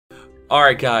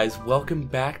Alright guys, welcome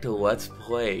back to Let's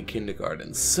Play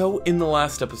Kindergarten. So in the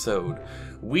last episode,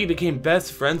 we became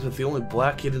best friends with the only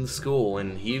black kid in the school,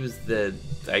 and he was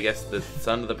I guess the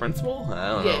son of the principal? I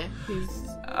don't know. Yeah,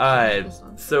 he's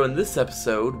so in this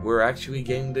episode, we're actually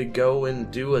going to go and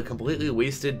do a completely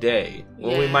wasted day.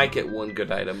 Well, we might get one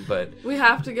good item, but... we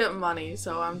have to get money,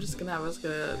 so I'm just gonna have us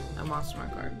get a Monster Mon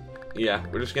card. Yeah,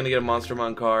 we're just gonna get a Monster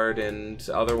Mon card, and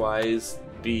otherwise...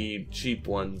 be cheap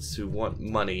ones who want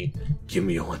money. Give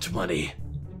me a bunch of money.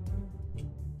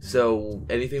 So,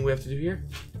 anything we have to do here?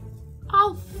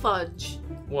 I'll fudge.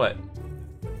 What?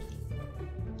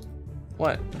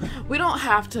 What? We don't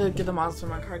have to get the Monster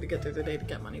Mon card to get through the day to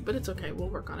get money, but it's okay. We'll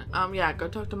work on it. Yeah, go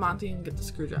talk to Monty and get the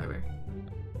screwdriver.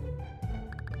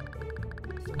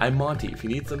 I'm Monty. If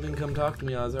you need something, come talk to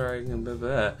me. I was alright.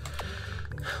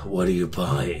 What are you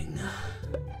buying?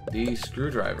 The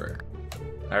screwdriver.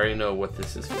 I already know what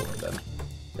this is for, then.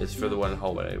 It's for the one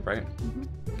holiday, right?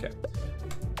 Mm-hmm. Okay.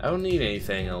 I don't need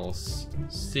anything else.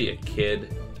 See ya,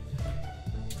 kid.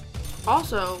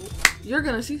 Also, you're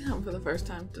gonna see him for the first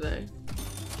time today.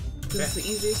 This is the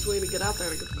easiest way to get out there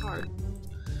to get the card.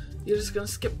 You're just gonna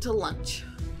skip to lunch.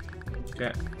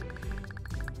 Okay.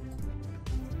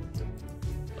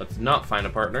 Let's not find a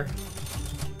partner.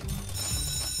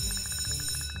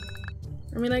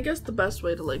 I mean, I guess the best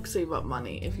way to, like, save up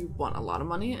money if you want a lot of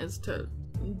money is to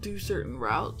do certain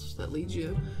routes that lead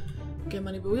you to get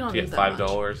money, but we don't need that much.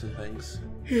 $5 and things.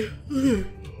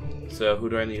 So, who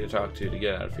do I need to talk to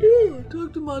get out of here?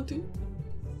 Talk to Monty.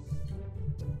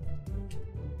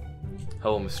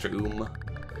 Hello, Mr.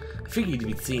 I figured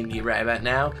you'd be seeing me right about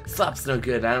now. Slop's no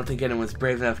good. I don't think anyone's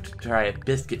brave enough to try a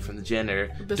biscuit from the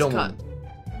janitor. Biscuit. Don't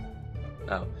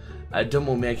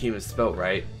want me even spelt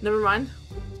right. Never mind.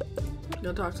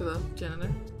 Go talk to the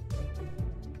janitor.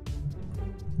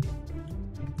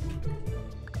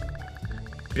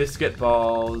 Biscuit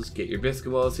balls. Get your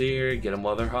biscuit balls here. Get them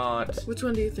while they're hot. Which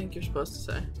one do you think you're supposed to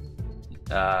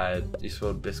say? You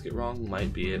spelled biscuit wrong.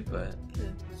 Might be it, but...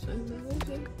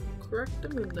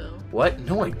 Correctamundo. What?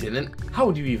 No, I didn't. How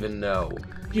would you even know?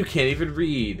 You can't even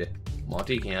read.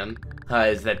 Monty can.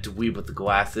 Is that dweeb with the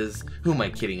glasses? Who am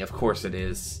I kidding? Of course it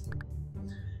is.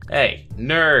 Hey,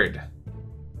 nerd!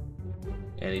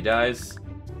 And he dies.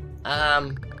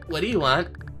 What do you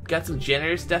want? Got some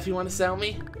janitor stuff you want to sell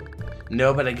me?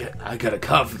 No, but I got a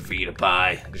coffin for you to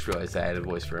buy. I just realized I had a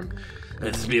voice for him.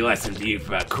 This will be a lesson to you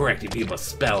about correcting people's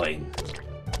spelling.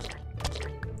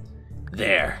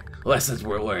 There. Lessons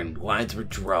were learned. Lines were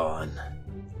drawn.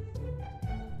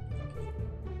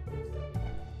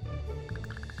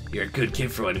 You're a good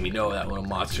kid for letting me know that little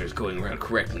monster is going around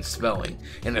correcting spelling.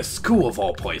 In a school of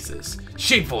all places.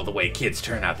 Shameful the way kids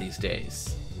turn out these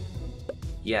days.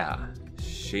 Yeah,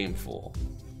 shameful.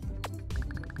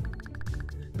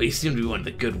 But you seem to be one of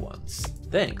the good ones.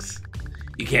 Thanks.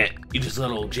 You just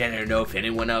let old janitor know if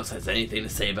anyone else has anything to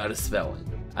say about his spelling.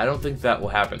 I don't think that will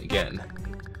happen again.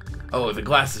 Oh, the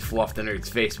glasses flew off the nerd's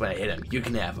face when I hit him. You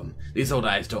can have them. These old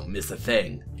eyes don't miss a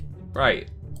thing. Right.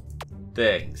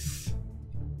 Thanks.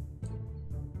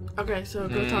 Okay, so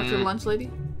go talk to the lunch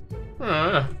lady.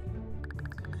 How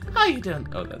you doing?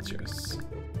 Oh, that's yours.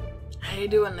 How you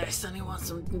doing there, son? You want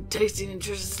some tasty,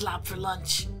 nutritious slop for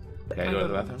lunch? Can I go to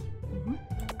the bathroom? Mm-hmm.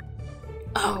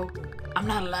 Oh, I'm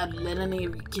not allowed to let any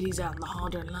of you kiddies out in the hall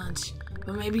during lunch.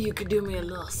 But maybe you could do me a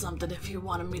little something if you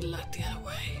wanted me to look the other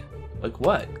way. Like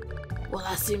what? Well,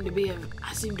 I seem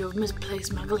to have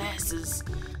misplaced my glasses.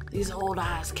 These old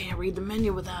eyes can't read the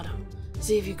menu without them.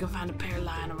 See if you can find a pair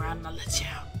lying around and I'll let you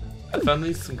out. I found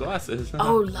these some glasses.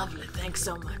 Oh, lovely. Thanks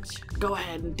so much. Go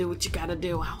ahead and do what you gotta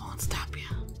do. I won't stop you.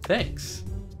 Thanks.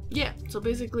 Yeah, so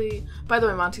basically... By the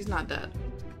way, Monty's not dead.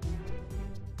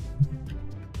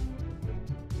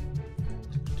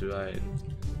 Do I...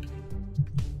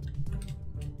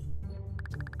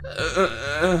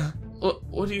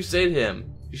 What do you say to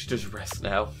him? You should just rest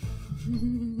now.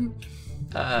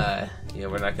 Yeah,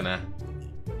 we're not gonna...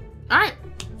 Alright,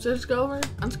 so just go over,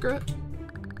 unscrew it.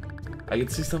 I can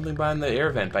see something behind the air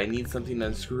vent, but I need something to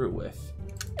unscrew it with.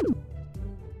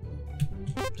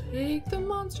 Take the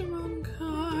Monster Mon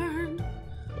card.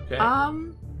 Okay.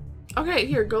 Okay,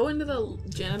 here, go into the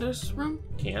janitor's room.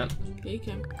 Can't. Yeah, you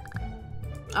can.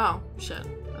 Oh, shit.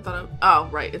 I thought oh,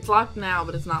 right. It's locked now,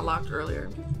 but it's not locked earlier.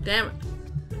 Damn it.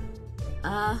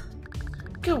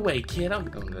 Go away, kid. Oh,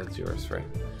 that's yours, right?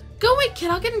 Go away, kid.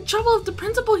 I'll get in trouble if the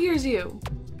principal hears you.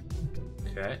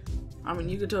 Okay. I mean,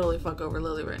 you could totally fuck over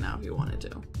Lily right now if you wanted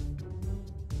to.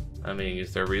 I mean,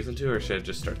 is there a reason to, or should I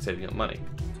just start saving up money?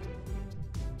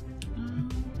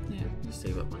 Yeah, just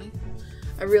save up money.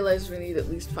 I realized we need at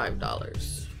least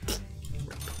 $5.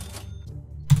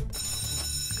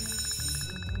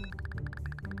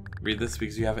 read this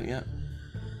because you haven't yet.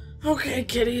 Okay,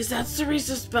 kitties, that's the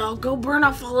recess bell. Go burn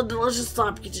off all the delicious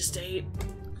slop you just ate.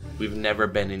 We've never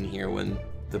been in here when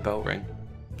the bell rang.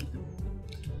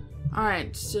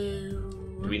 Alright, so...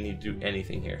 Do we need to do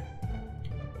anything here?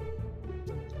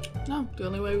 No, the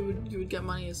only way you would get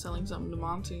money is selling something to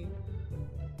Monty.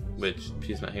 Which,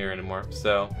 she's not here anymore,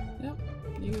 so... Yep,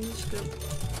 you can just go.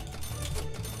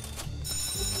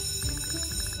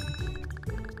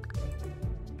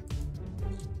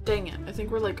 Dang it, I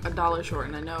think we're like $1 short,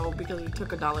 and I know because we took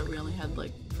 $1, we only had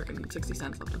like freaking 60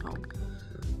 cents left at home.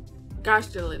 Gosh,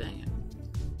 diddly dang it.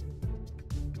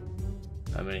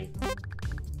 I mean...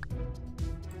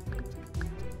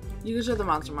 You can show the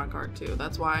Monster Mod card too.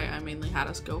 That's why I mainly had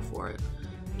us go for it.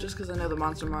 Just because I know the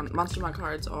Monster Mod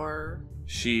cards are...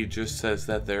 She just says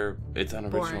that it's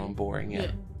unoriginal and boring,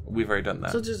 yeah. We've already done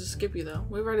that. So just to skip you though.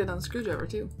 We've already done the Screwdriver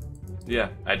too. Yeah,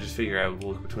 I just figured I would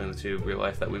look between the two,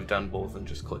 realize that we've done both and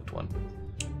just clicked one.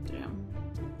 Damn.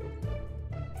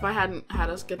 If I hadn't had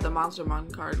us get the Monster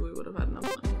Mod card, we would have had enough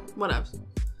money. What else?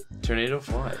 Tornado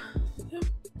fly. Yep.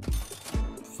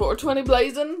 420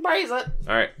 blazing, praise it.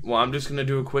 Alright, well I'm just gonna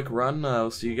do a quick run. I'll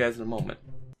see you guys in a moment.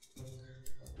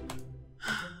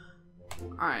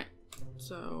 Alright,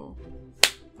 so...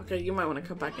 Okay, you might want to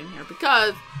come back in here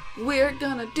because we're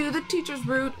gonna do the teacher's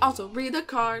route. Also, read the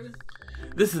card.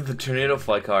 This is the tornado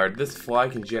fly card. This fly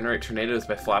can generate tornadoes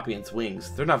by flapping its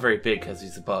wings. They're not very big because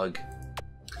he's a bug.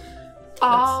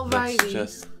 Alrighty. That's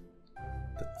just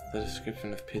the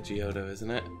description of Pidgeotto,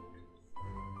 isn't it?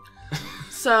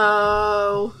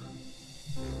 So,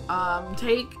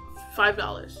 take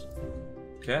 $5.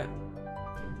 Okay.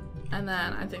 And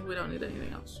then I think we don't need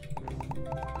anything else.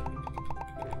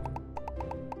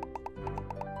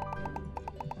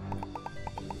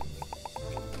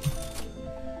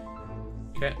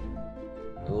 Okay.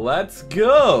 Let's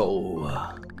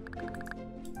go!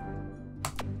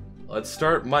 Let's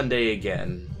start Monday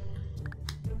again.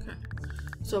 Okay.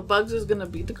 So Bugs is gonna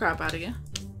beat the crap out of you.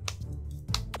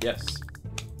 Yes.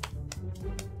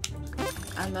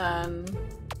 And then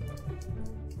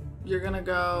you're gonna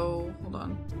go... Hold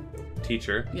on.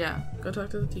 Teacher. Yeah, go talk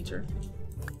to the teacher.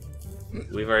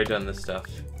 We've already done this stuff.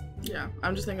 Yeah,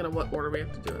 I'm just thinking of what order we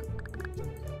have to do it.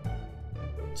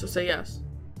 So say yes.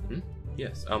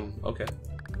 Yes, okay.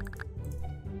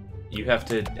 You have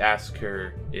to ask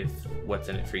her if what's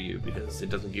in it for you, because it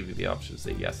doesn't give you the option to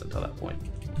say yes until that point.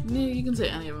 Yeah, you can say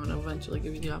any of them and eventually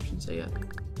give you the option to say yes.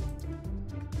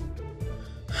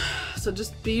 So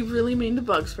just be really mean to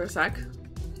Bugs for a sec.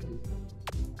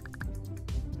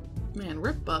 Man,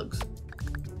 rip Bugs.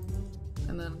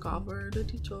 And then call for the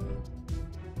teacher.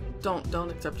 Don't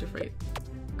accept your fate.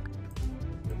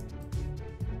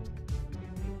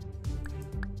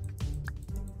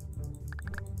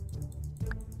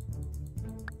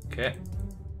 Okay.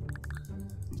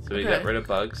 So we got rid of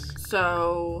Bugs.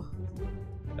 So...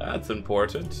 That's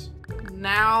important.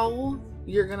 Now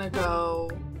you're gonna go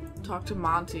talk to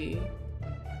Monty.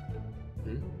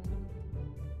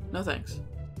 No thanks.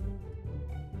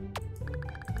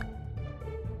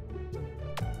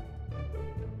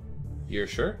 You're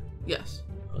sure? Yes.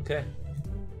 Okay.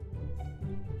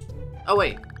 Oh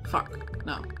wait, fuck.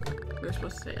 No. We're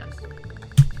supposed to say yes.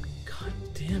 God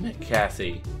damn it,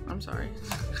 Cassie. I'm sorry.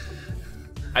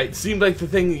 It seemed like the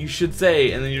thing that you should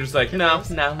say, and then you're just like, no, that's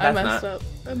not.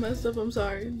 I messed up. I'm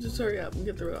sorry. Just hurry up and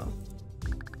get through it all.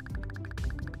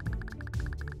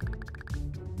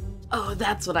 Oh,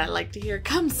 that's what I like to hear.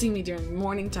 Come see me during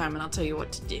morning time and I'll tell you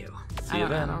what to do. I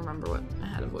don't remember what I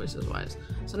had a voices wise.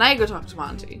 So now you go talk to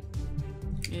Monty.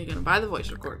 And you're gonna buy the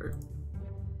voice recorder.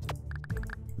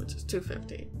 Which is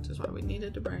 $250, which is why we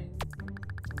needed to bring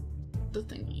the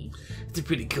thingy. It's a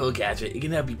pretty cool gadget. It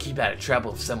can help you keep out of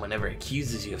trouble if someone ever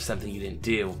accuses you of something you didn't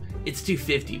do. It's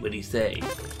 $250, what do you say?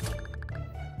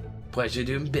 Pleasure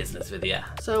doing business with ya.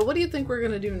 So what do you think we're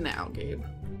gonna do now, Gabe?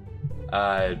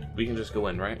 We can just go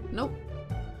in, right? Nope.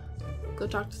 Go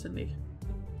talk to Cindy.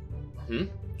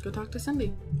 Go talk to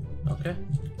Cindy. Okay.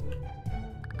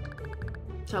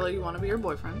 Tell her you want to be her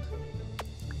boyfriend.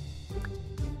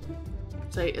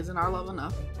 Say, isn't our love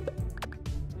enough?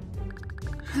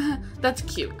 That's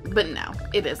cute, but no,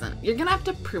 it isn't. You're gonna have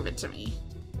to prove it to me.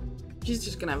 She's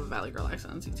just gonna have a Valley Girl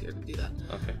accent. It's easier to do that.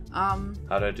 Okay.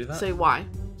 How do I do that? Say why.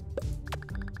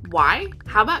 Why?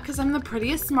 How about because I'm the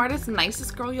prettiest, smartest,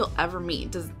 nicest girl you'll ever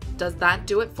meet? Does that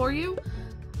do it for you?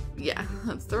 Yeah,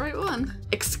 that's the right one.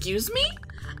 Excuse me?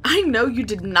 I know you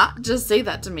did not just say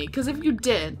that to me, because if you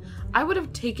did, I would have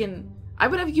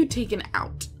you taken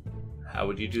out. How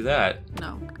would you do that?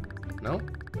 No. No?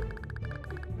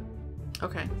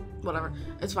 Okay. Whatever.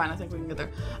 It's fine. I think we can get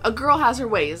there. A girl has her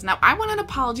ways. Now, I want an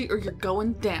apology or you're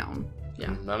going down.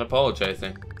 Yeah. I'm not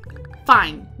apologizing.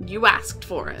 Fine. You asked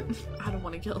for it. I don't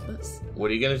want to kill this.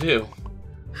 What are you gonna do?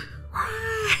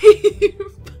 Rape!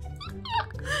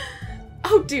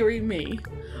 Oh, dearie me.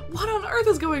 What on earth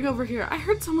is going over here? I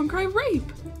heard someone cry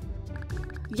rape.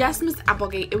 Yes, Miss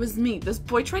Applegate, it was me. This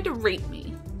boy tried to rape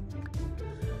me.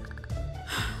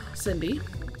 Cindy,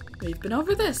 we've been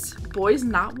over this. Boys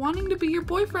not wanting to be your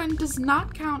boyfriend does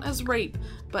not count as rape,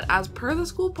 but as per the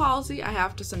school policy, I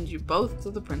have to send you both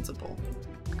to the principal.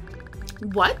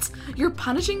 What? You're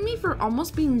punishing me for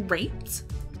almost being raped?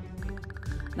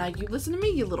 Now you listen to me,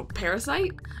 you little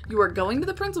parasite. You are going to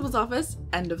the principal's office.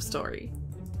 End of story.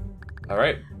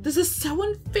 Alright. This is so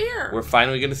unfair. We're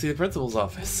finally gonna see the principal's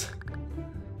office.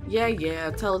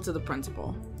 Yeah, tell it to the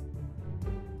principal.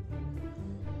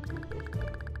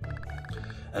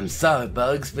 I'm sorry,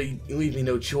 Bugs, but you leave me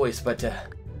no choice but to...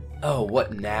 Oh,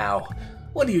 what now?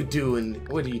 What are you doing?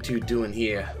 What are you two doing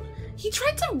here? He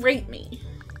tried to rape me.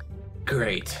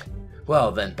 Great.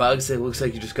 Well then, Bugs, it looks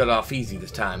like you just got off easy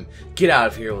this time. Get out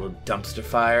of here, little dumpster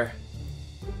fire.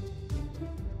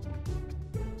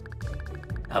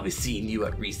 I'll be seeing you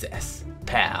at recess,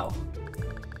 pal.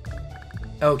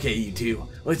 Okay, you two,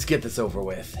 let's get this over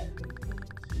with.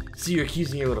 So you're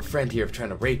accusing your little friend here of trying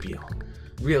to rape you.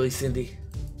 Really, Cindy?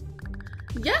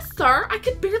 Yes, sir. I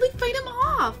could barely fight him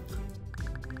off.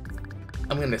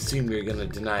 I'm gonna assume you're gonna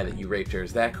deny that you raped her,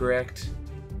 is that correct?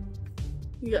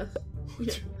 Yes.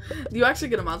 Yeah. You actually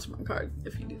get a monster card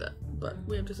if you do that, but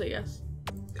we have to say yes.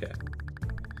 Okay.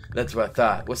 That's what I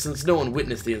thought. Well, since no one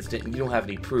witnessed the incident and you don't have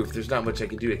any proof, there's not much I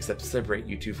can do except separate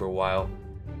you two for a while.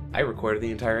 I recorded the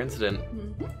entire incident.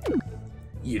 Mm-hmm.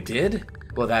 You did?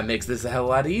 Well, that makes this a hell of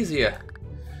a lot easier.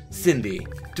 Cindy,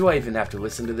 do I even have to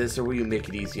listen to this, or will you make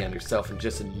it easy on yourself and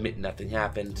just admit nothing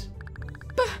happened?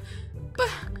 But,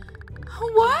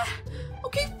 what?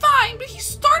 Okay, fine, but he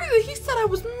started it. He said I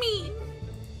was mean.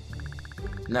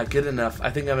 Not good enough. I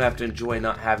think I'm gonna have to enjoy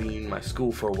not having you in my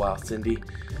school for a while, Cindy.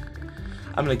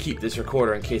 I'm gonna keep this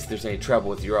recorder in case there's any trouble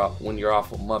with when your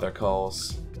awful mother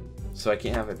calls. So I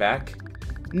can't have it back?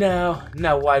 No.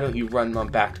 Now why don't you run Mom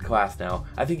back to class now?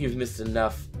 I think you've missed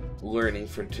enough learning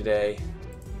for today.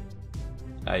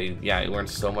 I learned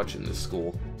so much in this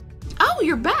school. Oh,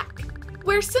 you're back.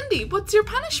 Where's Cindy? What's your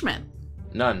punishment?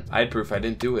 None. I had proof I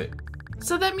didn't do it.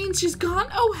 So that means she's gone?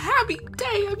 Oh, happy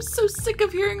day. I'm so sick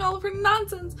of hearing all of her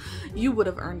nonsense. You would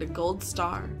have earned a gold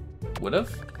star.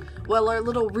 Would've? Well, our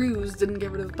little ruse didn't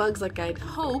get rid of Bugs like I'd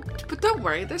hoped, but don't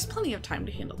worry, there's plenty of time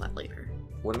to handle that later.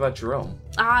 What about Jerome?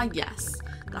 Ah, yes.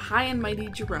 The high and mighty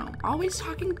Jerome, always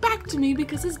talking back to me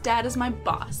because his dad is my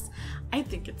boss. I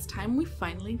think it's time we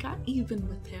finally got even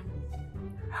with him.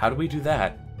 How do we do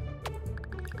that?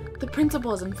 The principal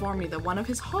has informed me that one of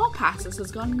his hall passes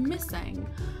has gone missing.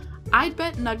 I'd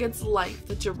bet Nugget's life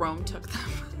that Jerome took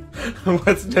them.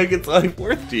 What's Nugget's life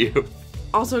worth to you?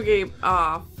 Also gave,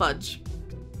 fudge.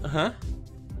 Uh-huh.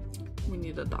 We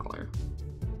need $1.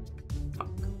 Fuck.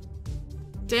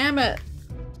 Damn it.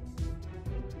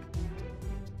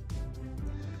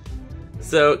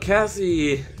 So,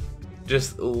 Cassie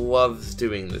just loves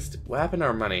doing this. What happened to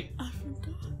our money? I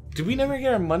forgot. Did we never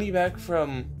get our money back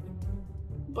from...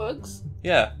 Bugs?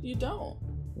 Yeah. You don't.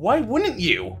 Why wouldn't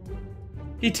you?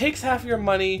 He takes half your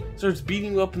money, starts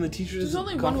beating you up in the teacher's There's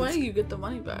only one way you get the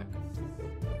money back.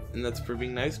 And that's for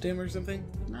being nice to him or something?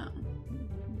 No.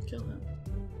 Kill him.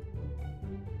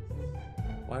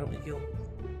 Why don't we kill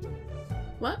him?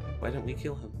 What? Why don't we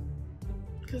kill him?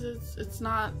 Because it's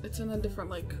in a different,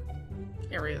 like,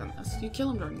 area than this. You kill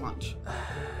him during lunch.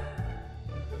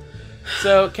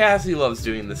 So, Cassie loves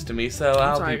doing this to me, so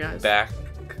I'll be guys. back.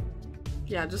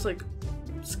 Yeah, just, like,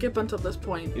 skip until this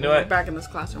point. You know what? Back in this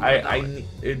classroom.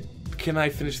 Can I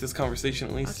finish this conversation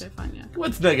at least? Okay, fine, yeah.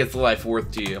 What's Nugget's life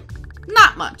worth to you?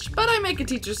 Not much, but I make a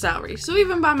teacher's salary, so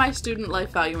even by my student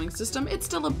life valuing system, it's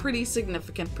still a pretty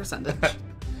significant percentage.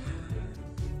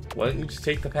 Why don't you just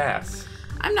take the pass?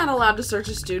 I'm not allowed to search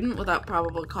a student without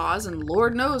probable cause, and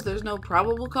Lord knows there's no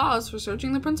probable cause for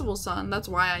searching the principal's son. That's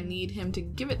why I need him to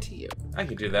give it to you. I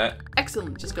can do that.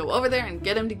 Excellent. Just go over there and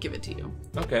get him to give it to you.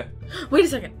 Okay. Wait a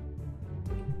second.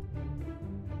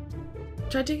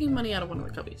 Try taking money out of one of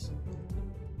the cubbies.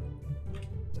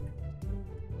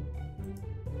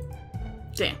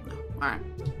 Damn. No. Alright.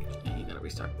 Yeah, you gotta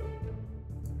restart.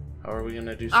 How are we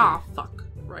gonna do Ah, fuck.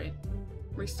 Right.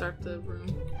 Restart the room.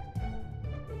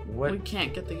 What? We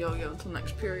can't get the yo-yo until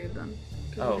next period then.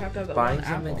 Oh, we have to have that buying one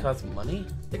something apple. costs money?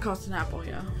 It costs an apple,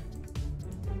 yeah.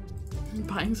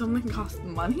 Buying something costs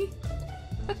money?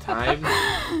 Time?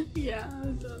 Yeah,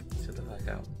 it does. Shut the fuck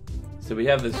out. So we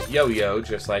have this yo-yo,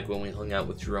 just like when we hung out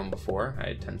with Jerome before. I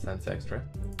had 10 cents extra.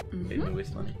 Made me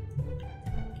waste money.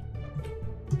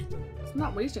 It's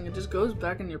not wasting, it just goes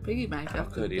back in your piggy bank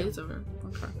after the good, yeah. day's over.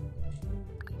 Okay.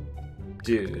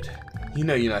 Dude, you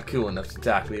know you're not cool enough to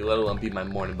talk to me, let alone be my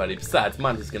morning buddy. Besides,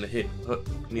 Monty's gonna hook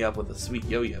me up with a sweet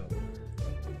yo-yo.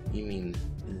 You mean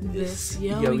this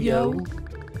yo-yo?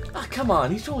 Ah, come on,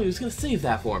 he told me he was gonna save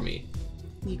that for me.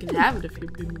 You can have it if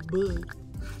you're my bud.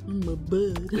 I'm a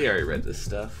bud. We already read this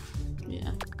stuff.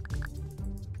 Yeah.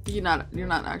 You're not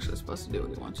actually supposed to do what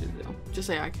he wants you to do. Just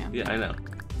say I can. Yeah, I know.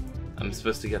 I'm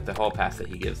supposed to get the hall pass that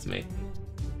he gives me.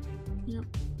 Yep.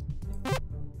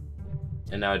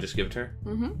 And now I just give it to her?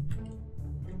 Mm-hmm.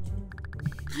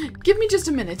 Give me just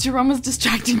a minute. Jerome is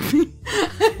distracting me.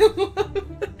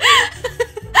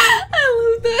 I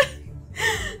love that.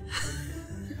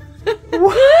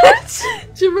 What?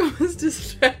 Jerome is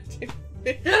distracting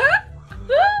me.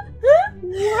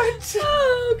 What?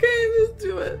 Oh, okay, let's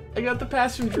do it. I got the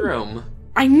pass from Jerome.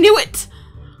 I knew it!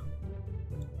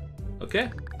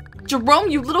 Okay. Jerome,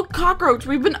 you little cockroach.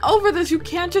 We've been over this. You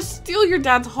can't just steal your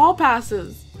dad's hall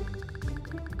passes.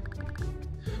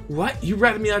 What? You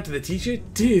ratted me out to the teacher?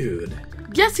 Dude.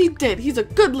 Yes, he did. He's a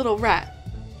good little rat.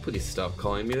 Please stop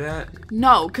calling me that.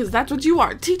 No, because that's what you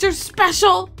are. Teacher's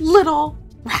special little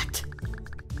rat.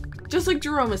 Just like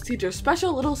Jerome is teacher's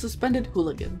special little suspended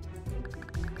hooligan.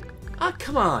 Ah,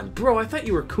 come on, bro. I thought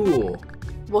you were cool.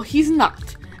 Well, he's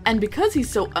not. And because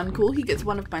he's so uncool, he gets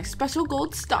one of my special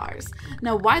gold stars.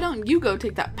 Now, why don't you go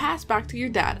take that pass back to your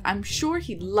dad? I'm sure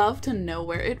he'd love to know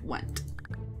where it went.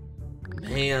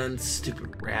 Man,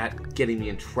 stupid rat. Getting me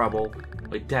in trouble.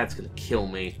 My dad's gonna kill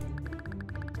me.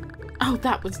 Oh,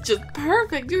 that was just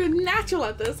perfect. You're natural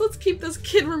at this. Let's keep this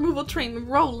kid removal train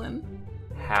rolling.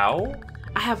 How?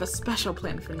 I have a special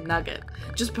plan for Nugget.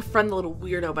 Just befriend the little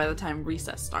weirdo by the time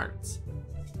recess starts.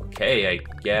 Okay, I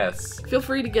guess. Feel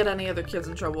free to get any other kids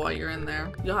in trouble while you're in there.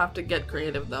 You'll have to get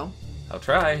creative, though. I'll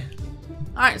try.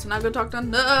 Alright, so now go talk to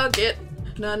Nugget.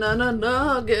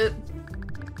 Nugget.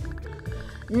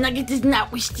 Nugget does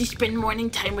not wish to spend morning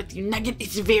time with you. Nugget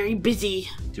is very busy.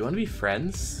 Do you want to be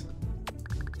friends?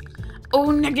 Oh,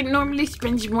 Nugget normally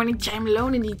spends morning time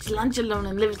alone and eats lunch alone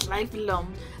and lives life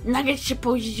alone. Nugget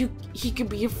supposes he could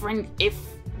be your friend if...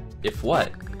 If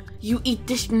what? You eat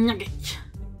this nugget.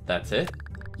 That's it?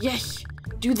 Yes,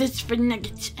 do this for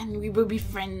Nugget and we will be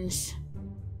friends.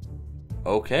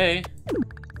 Okay.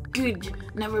 Good.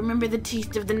 Now remember the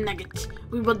taste of the nugget.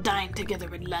 We will dine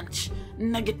together at lunch.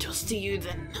 Nugget will see you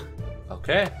then.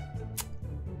 Okay.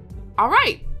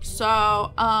 Alright,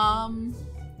 so,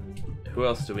 Who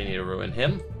else do we need to ruin?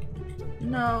 Him?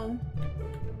 no.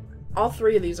 All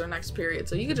three of these are next period,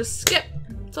 so you could just skip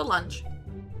to lunch.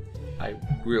 I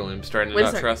really am starting to Wait a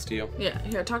not sec. trust you. Yeah,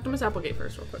 here, talk to Miss Applegate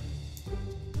first real quick.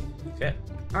 Okay.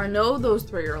 I know those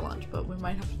three are lunch, but we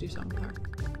might have to do something with her.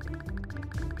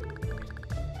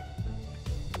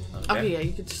 Okay, yeah,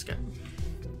 you could just skip.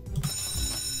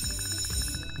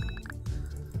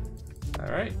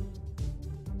 Alright.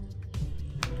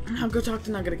 Now go talk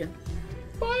to Nugget again.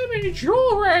 Buy me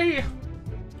jewelry!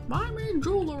 Buy me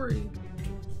jewelry.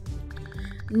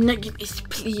 Nugget is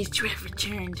pleased to have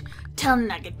returned. Tell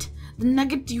Nugget, the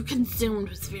nugget you consumed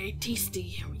was very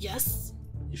tasty, yes?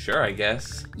 You sure, I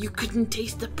guess. You couldn't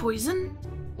taste the poison?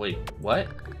 Wait, what?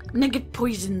 Nugget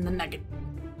poisoned the nugget.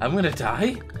 I'm gonna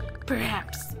die?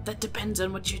 Perhaps. That depends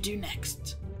on what you do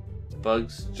next.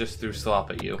 Bugs just threw slop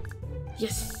at you.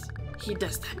 Yes, he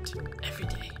does that every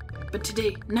day. But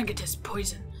today, Nugget has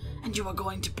poison, and you are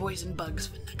going to poison Bugs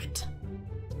for Nugget.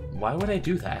 Why would I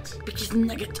do that? Because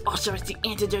Nugget also has the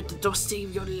antidote that will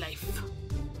save your life.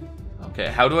 Okay,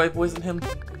 how do I poison him?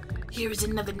 Here is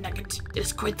another nugget. It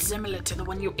is quite similar to the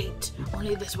one you ate,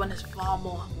 only this one is far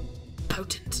more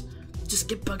potent. Just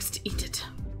get Bugs to eat it.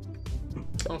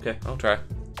 Okay, I'll try.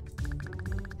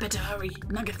 Better hurry.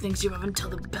 Nugget thinks you have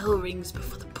until the bell rings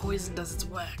before the poison does its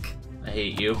work. I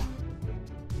hate you.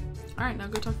 Alright, now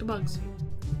go talk to Bugs.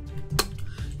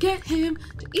 Get him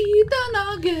to eat the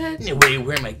nugget. No way,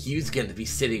 where my cue's gonna be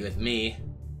sitting with me.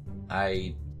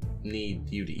 I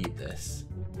need you to eat this.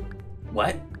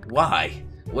 What? Why?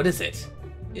 What is it?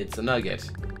 It's a nugget.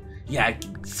 Yeah, I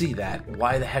can see that.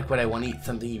 Why the heck would I want to eat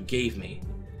something you gave me?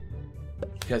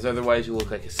 Because otherwise you look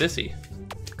like a sissy.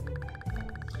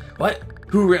 What?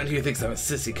 Who around here thinks I'm a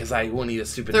sissy because I won't eat a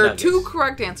stupid There are nugget? 2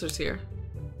 correct answers here.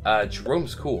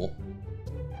 Jerome's cool.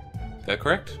 Is that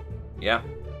correct? Yeah.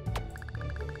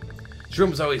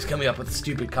 Jerome's always coming up with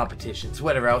stupid competitions.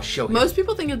 Whatever, I'll show him. Most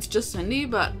people think it's just Cindy,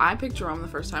 but I picked Jerome the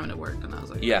first time and it worked, and I was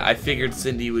like... Yeah, I figured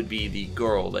Cindy would be the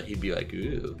girl that he'd be like,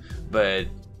 ooh. But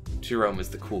Jerome is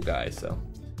the cool guy, so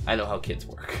I know how kids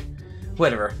work.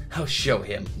 Whatever, I'll show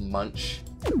him, Munch.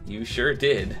 You sure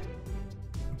did.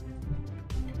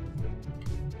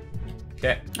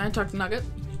 Okay. I talked to Nugget.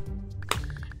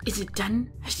 Is it done?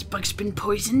 Has Bugs been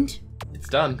poisoned? It's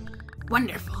done.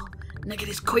 Wonderful. Nugget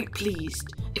is quite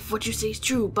pleased. If what you say is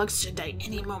true, Bugs should die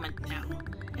any moment now.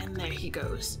 And there he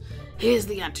goes. Here's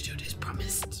the antidote as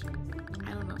promised.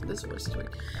 I don't know. This voice is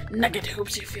weird. Nugget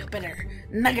hopes you feel better.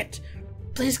 Nugget,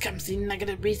 please come see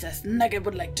Nugget at recess. Nugget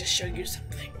would like to show you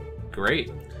something.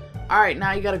 Great. Alright,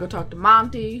 now you gotta go talk to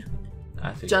Monty.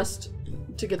 I think. Just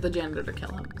to get the janitor to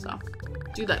kill him. So,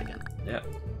 do that again. Yeah.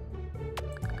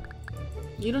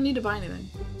 You don't need to buy anything.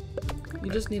 You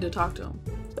just need to talk to him.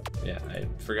 Yeah, I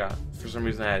forgot. For some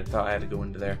reason, I thought I had to go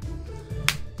into there.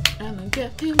 And then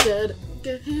get him dead,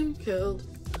 get him killed.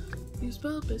 You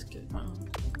spelled biscuit wrong.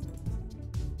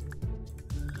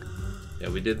 Yeah,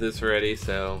 we did this already,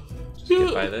 so just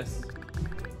get by this.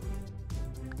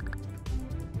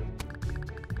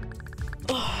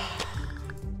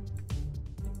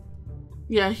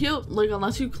 Yeah, he'll, like,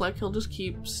 unless you click, he'll just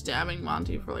keep stabbing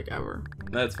Monty for, like, ever.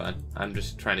 That's fine. I'm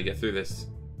just trying to get through this.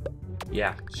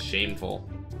 Yeah, shameful.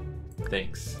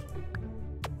 Thanks.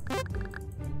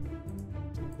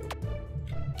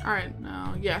 Alright,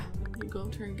 now, yeah. You go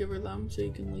up to her and give her them so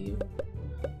you can leave.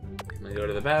 Can I go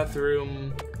to the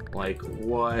bathroom? Like,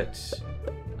 what?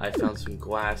 I found some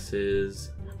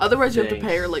glasses. Otherwise, you have to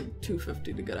Thanks. pay her, like,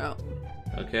 $2.50 to get out.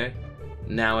 Okay.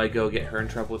 Now I go get her in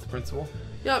trouble with the principal?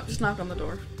 Yep, just knock on the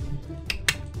door.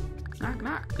 Knock,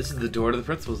 knock. This is the door to the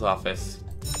principal's office.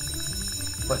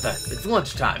 What the? It's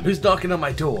lunchtime. Who's knocking on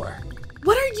my door?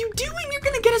 What are you doing? You're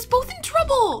gonna get us both in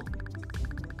trouble!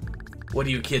 What are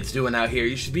you kids doing out here?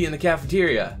 You should be in the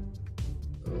cafeteria.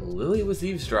 Lily was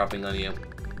eavesdropping on you.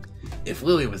 If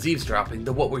Lily was eavesdropping,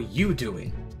 then what were you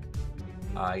doing?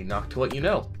 I knocked to let you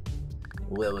know.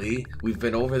 Lily, we've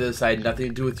been over this. I had nothing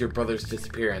to do with your brother's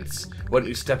disappearance. Why don't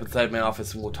you step inside my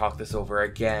office and we'll talk this over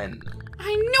again?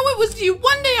 I knew it was you!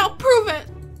 One day I'll prove it!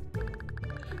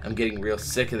 I'm getting real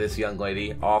sick of this, young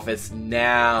lady. Office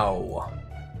now!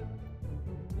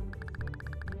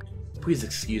 Please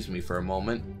excuse me for a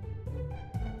moment.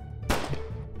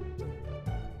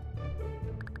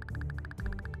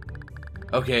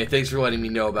 Okay, thanks for letting me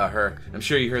know about her. I'm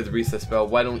sure you heard the recess bell.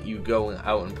 Why don't you go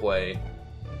out and play?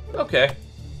 Okay.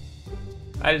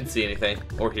 I didn't see anything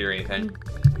or hear anything.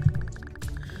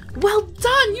 Well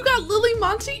done! You got Lily,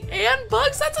 Monty, and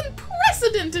Bugs? That's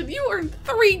unprecedented! You earned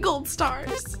 3 gold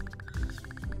stars!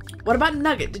 What about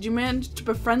Nugget? Did you manage to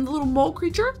befriend the little mole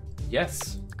creature?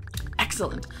 Yes.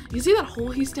 Excellent. You see that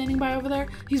hole he's standing by over there?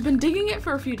 He's been digging it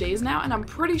for a few days now, and I'm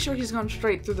pretty sure he's gone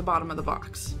straight through the bottom of the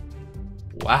box.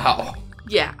 Wow.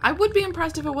 Yeah, I would be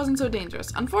impressed if it wasn't so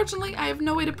dangerous. Unfortunately, I have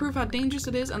no way to prove how dangerous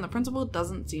it is, and the principal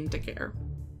doesn't seem to care.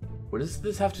 What does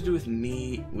this have to do with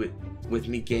me with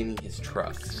me gaining his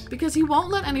trust? Because he won't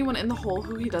let anyone in the hole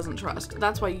who he doesn't trust.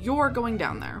 That's why you're going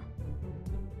down there.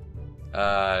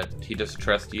 He doesn't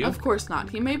trust you? Of course not.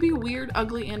 He may be weird,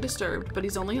 ugly, and disturbed, but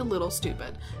he's only a little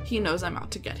stupid. He knows I'm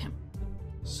out to get him.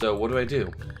 So what do I do?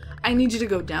 I need you to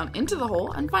go down into the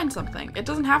hole and find something. It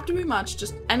doesn't have to be much,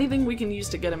 just anything we can use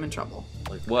to get him in trouble.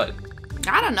 Like what?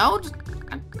 I don't know.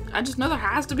 I just know there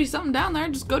has to be something down there.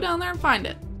 Just go down there and find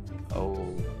it.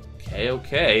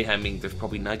 Okay. I mean, there's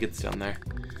probably nuggets down there.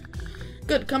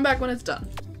 Good. Come back when it's done.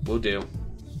 Will do.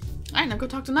 Alright, now go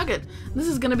talk to Nugget. This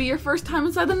is gonna be your first time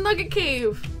inside the Nugget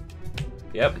Cave.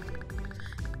 Yep.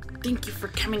 Thank you for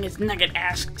coming, as Nugget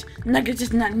asked. Nugget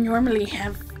does not normally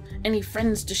have any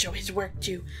friends to show his work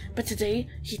to, but today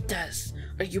he does.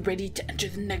 Are you ready to enter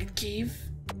the Nugget Cave?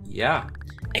 Yeah.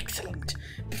 Excellent.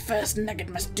 But first, Nugget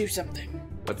must do something.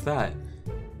 What's that?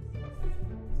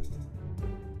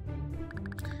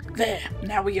 There,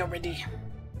 now we are ready.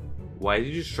 Why did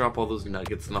you just drop all those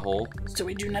nuggets in the hole? So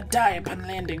we do not die upon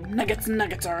landing. Nuggets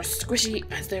are as squishy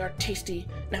as they are tasty.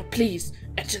 Now please,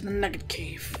 enter the Nugget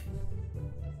Cave.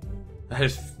 I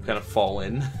just kind of fall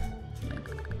in.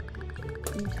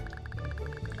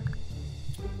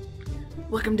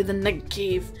 Welcome to the Nugget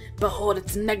Cave. Behold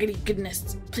its nuggety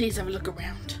goodness. Please have a look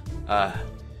around.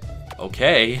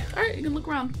 Okay. Alright, you can look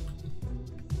around.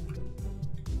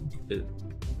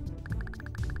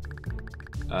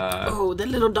 Oh, that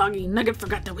little doggy. Nugget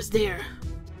forgot that was there.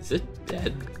 Is it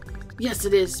dead? Yes,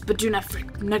 it is, but do not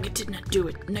fret. Nugget did not do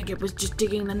it. Nugget was just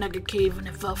digging the Nugget Cave when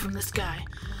it fell from the sky.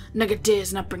 Nugget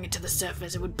dares not bring it to the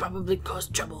surface. It would probably cause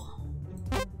trouble.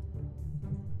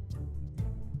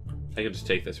 I can just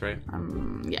take this, right?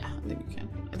 Yeah, I think you can.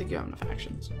 I think you have enough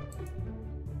actions.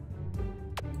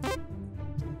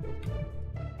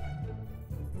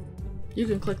 You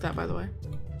can click that, by the way.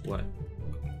 What?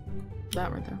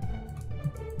 That right there.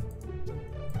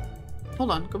 Hold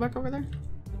on. Go back over there.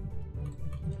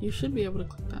 You should be able to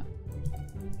click that.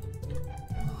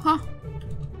 Huh.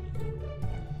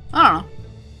 I don't know.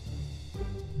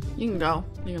 You can go.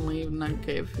 You can leave Nugget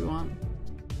Cave if you want.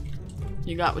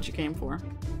 You got what you came for.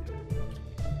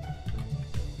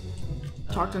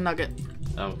 Talk to Nugget.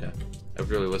 Oh, okay. I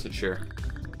really wasn't sure.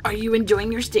 Are you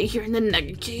enjoying your stay here in the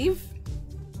Nugget Cave?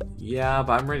 Yeah,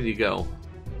 but I'm ready to go.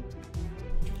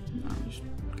 No, just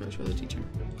go show the teacher.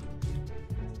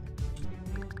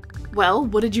 Well,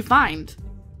 what did you find?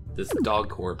 This dog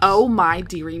corpse. Oh my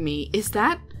dearie me. Is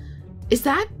that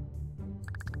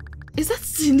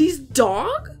Cindy's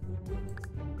dog?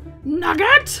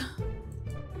 Nugget?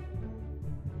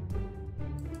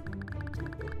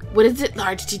 What is it,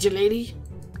 large teacher lady?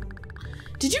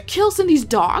 Did you kill Cindy's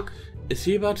dog? Is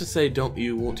he about to say, "Don't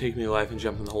you won't take me alive and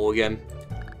jump in the hole again"?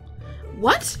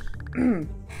 What?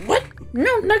 What?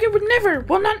 No, Nugget would never.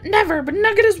 Well, not never, but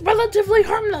Nugget is relatively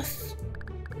harmless.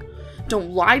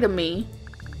 Don't lie to me.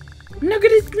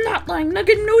 Nugget is not lying.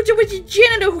 Nugget knows it was the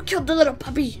janitor who killed the little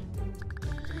puppy.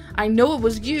 I know it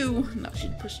was you. No,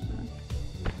 she's pushing me.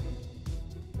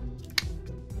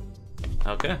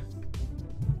 Okay.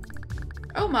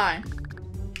 Oh my.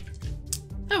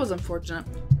 That was unfortunate.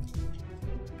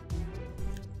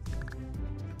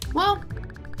 Well,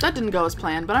 that didn't go as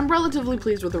planned, but I'm relatively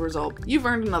pleased with the result. You've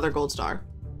earned another gold star.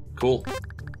 Cool.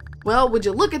 Well, would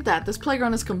you look at that? This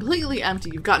playground is completely empty.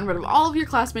 You've gotten rid of all of your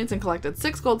classmates and collected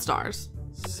 6 gold stars.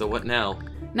 So what now?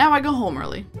 Now I go home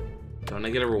early. Don't I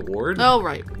get a reward? Oh,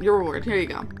 right. Your reward. Here you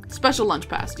go. Special lunch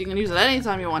pass. You can use it any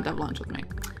time you want to have lunch with me.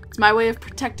 It's my way of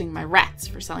protecting my rats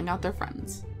for selling out their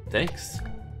friends. Thanks.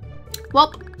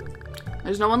 Well,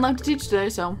 there's no one left to teach today,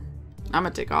 so I'm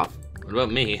gonna take off. What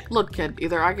about me? Look, kid,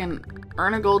 either I can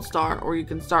earn a gold star or you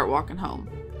can start walking home.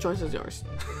 Choice is yours.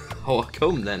 Oh, I'll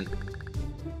come then.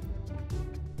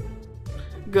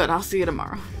 Good, I'll see you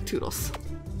tomorrow. Toodles.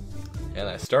 And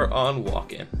I start on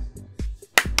walking.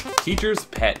 Teacher's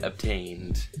pet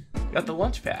obtained. Got the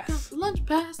lunch Got pass. the lunch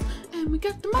pass, and we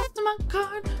got the mastermind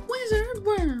card, Wizard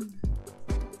Worm.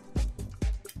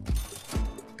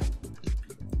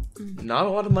 Not a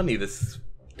lot of money this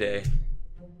day.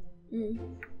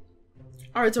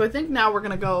 Alright, so I think now we're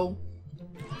gonna go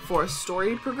for a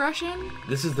story progression.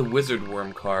 This is the Wizard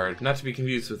Worm card, not to be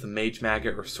confused with the Mage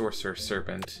Maggot or Sorcerer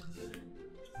Serpent.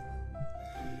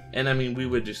 And I mean, we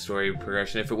would do story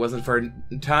progression if it wasn't for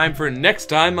time for next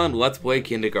time on Let's Play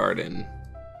Kindergarten.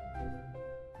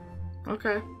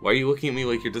 Okay. Why are you looking at me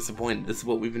like you're disappointed? This is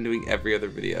what we've been doing every other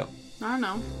video. I don't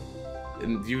know.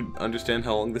 And do you understand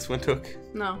how long this one took?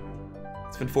 No.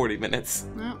 It's been 40 minutes.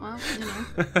 Yeah, well, you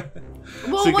know.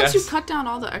 Well, So once you guys- cut down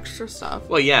all the extra stuff.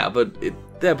 Well, yeah, but the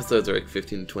episodes are like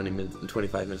 15 to 20 minutes and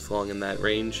 25 minutes long in that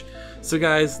range. So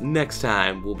guys, next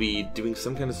time we'll be doing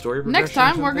some kind of story progression. Next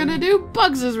time or we're gonna something. do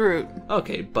Bugs' route.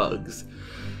 Okay, Bugs.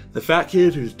 The fat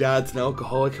kid whose dad's an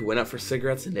alcoholic who went out for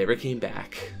cigarettes and never came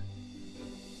back.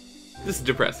 This is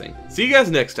depressing. See you guys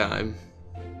next time.